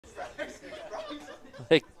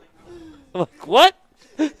Like, I'm like, what?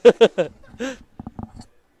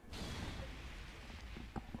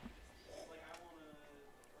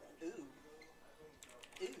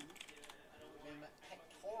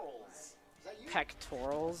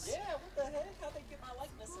 Pectorals? Yeah, what the heck? How'd they get my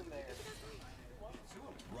likeness in there?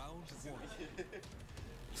 Round 1.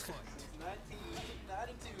 Fight.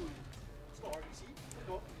 1992. Let's go, RBC. Let's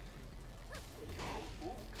go.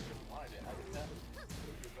 Ooh, wanted it. I did that.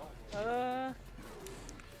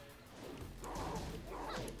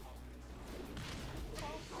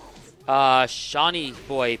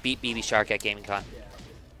 Shaunyboi beat BBShark at Gaming Con.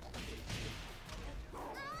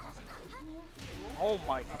 Oh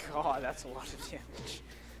my god, that's a lot of damage.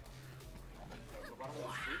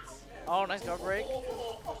 Oh, nice guard break.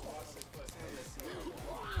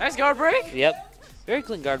 Nice guard break! Yep. Very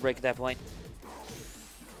clean guard break at that point.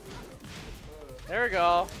 There we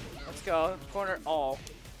go. Let's go. Corner. Oh.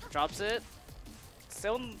 Drops it.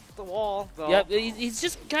 Still in the wall, though. Yep, he's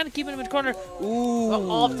just kind of keeping him in the corner. Ooh. The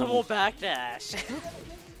optimal backdash.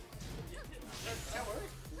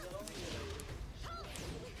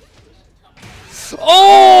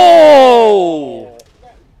 Oh!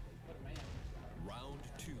 Round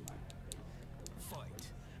 2. Fight.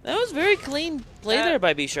 That was very clean play there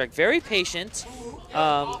by BBShark. Very patient.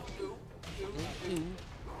 Nice.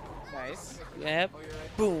 Yep.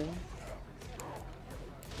 Boom.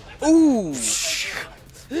 Ooh.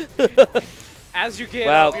 As you get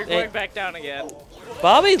Wow, up, you're going back down again.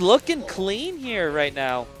 Bobby looking clean here right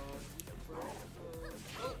now.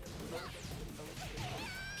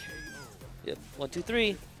 Yep. 1, 2,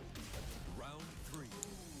 3. Round 3.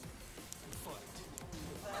 Fight.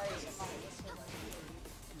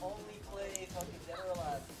 Only play fucking Dead or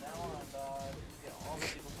Alive from now on, dog. Yeah, all the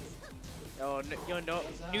people. Oh, no,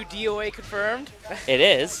 new DOA confirmed? It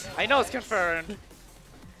is. I know it's confirmed. Way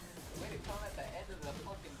to come at the end of the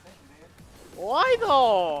fucking thing, man. Why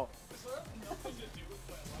though?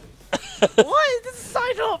 What? This is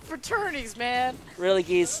sign up for tourneys, man. Really,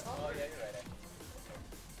 geese. Oh, yeah, you're right.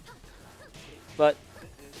 But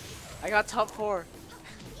I got top 4.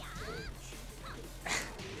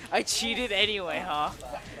 I cheated anyway, huh?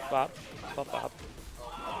 Bob. Bob, Bob.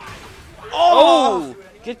 Oh! Oh!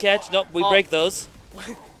 Good catch. Nope, we break those.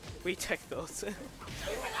 We took those.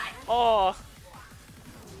 Oh.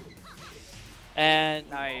 And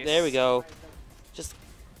Nice. there we go. Just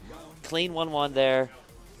clean 1-1 there.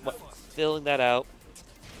 Filling that out.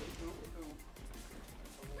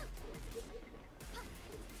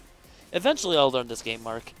 Eventually I'll learn this game,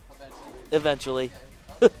 Mark. Eventually.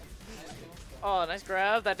 Oh, nice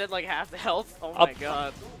grab. That did like half the health. Oh Up. my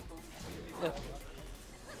god.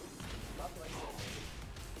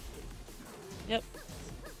 Yep.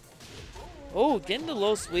 Oh, getting the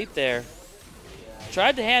low sweep there.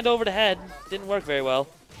 Tried to hand over the head. Didn't work very well.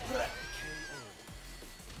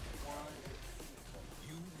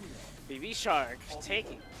 BBShark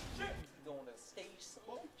taking. Going to stage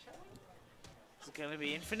smoke, Is it gonna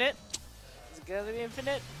be infinite? Is it gonna be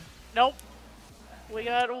infinite? Nope. We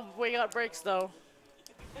got breaks though.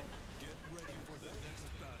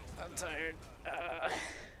 I'm tired.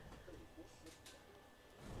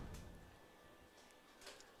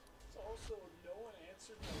 Also, no one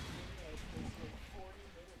answered my email like 40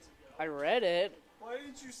 minutes ago. I read it. Why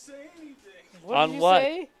didn't you say anything? What On did you what?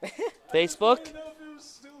 say? I Facebook? didn't know if it was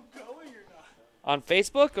still going or not. On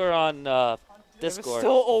Facebook or on If it's Discord?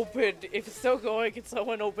 still open, if it's still going, can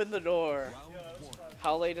someone open the door? Yeah, that's fine.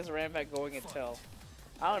 How late is Ramback going until?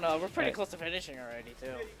 I don't know. We're pretty Right. close to finishing already too.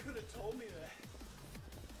 Yeah, you could have told me that.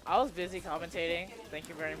 I was busy commentating. Thank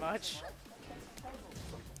you very much.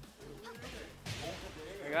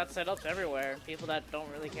 We got setups everywhere. People that don't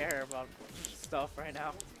really care about stuff right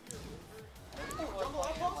now.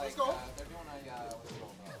 Let's go. They're doing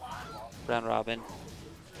a, Round robin.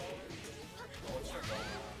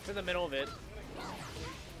 It's in the middle of it.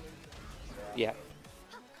 Yeah.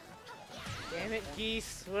 Damn it,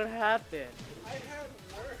 Geese. What happened? I had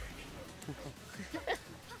work.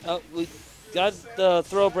 Oh, we got the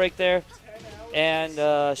throw break there. And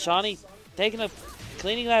Shawnee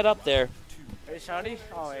cleaning that up there. Hey, Shawnee?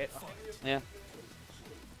 Oh, wait. Yeah.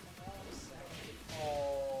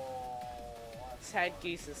 Sad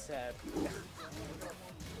Geese is sad.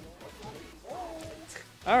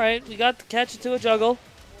 All right, we got to catch it to a juggle.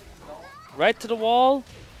 Right to the wall.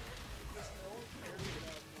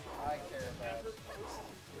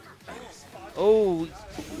 Oh,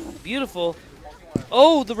 beautiful.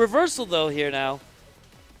 Oh, the reversal though here now.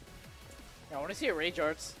 I want to see a Rage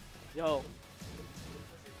Arts. Yo.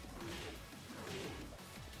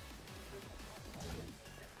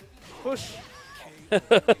 Push.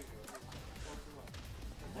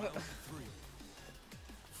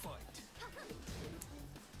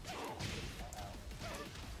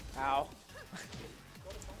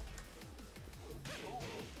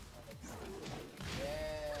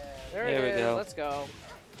 There There we it is. go. Let's go.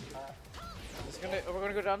 We're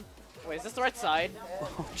gonna go down. Wait, is this the right side?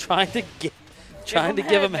 trying to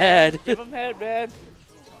give him head. Give him head, man.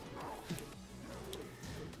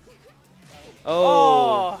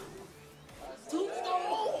 Oh.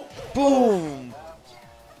 Oh. Boom.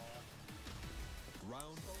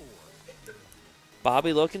 Round 4.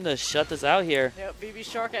 Bobby looking to shut this out here. Yep,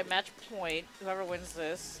 BBShark at match point. Whoever wins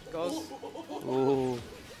this goes. Ooh.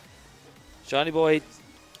 Shaunyboi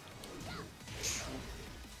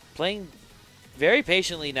playing very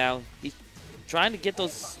patiently now. He's trying to get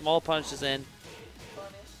those small punches in.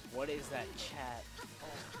 What is that chat?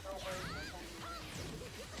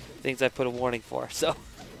 Things I put a warning for, so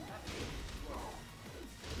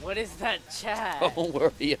What is that chat? don't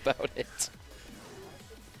worry about it.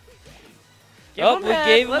 Give Oh, him we head.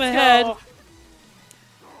 gave him Let's a go. head.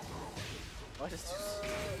 What is this?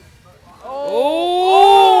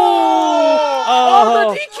 Oh!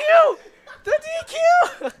 Oh, the DQ! The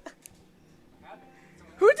DQ!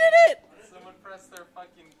 Who did it? Someone press their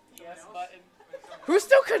fucking yes button. Who's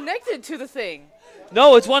still connected to the thing?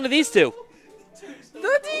 No, it's one of these two.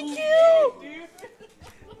 The DQ!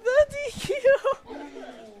 The DQ!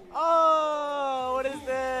 Oh, what is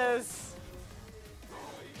this?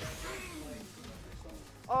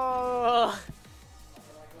 Oh.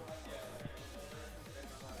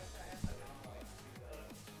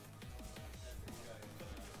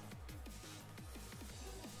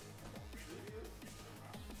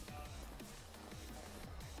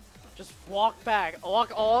 Just walk back.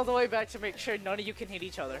 Walk all the way back to make sure none of you can hit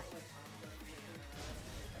each other.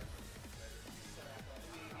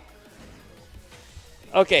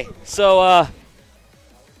 Okay, so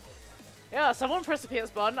Yeah, someone pressed the PS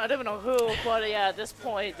button. I don't even know who, but yeah, at this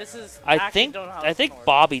point, this is. I actually think don't know how I this think works.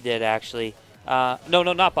 Bobby did actually. No,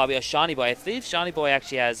 not Bobby. Shaunyboi. I think Shaunyboi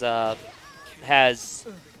actually has.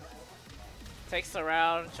 Takes the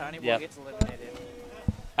round. Shaunyboi Yep. gets eliminated.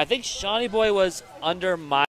 I think Shaunyboi was under my.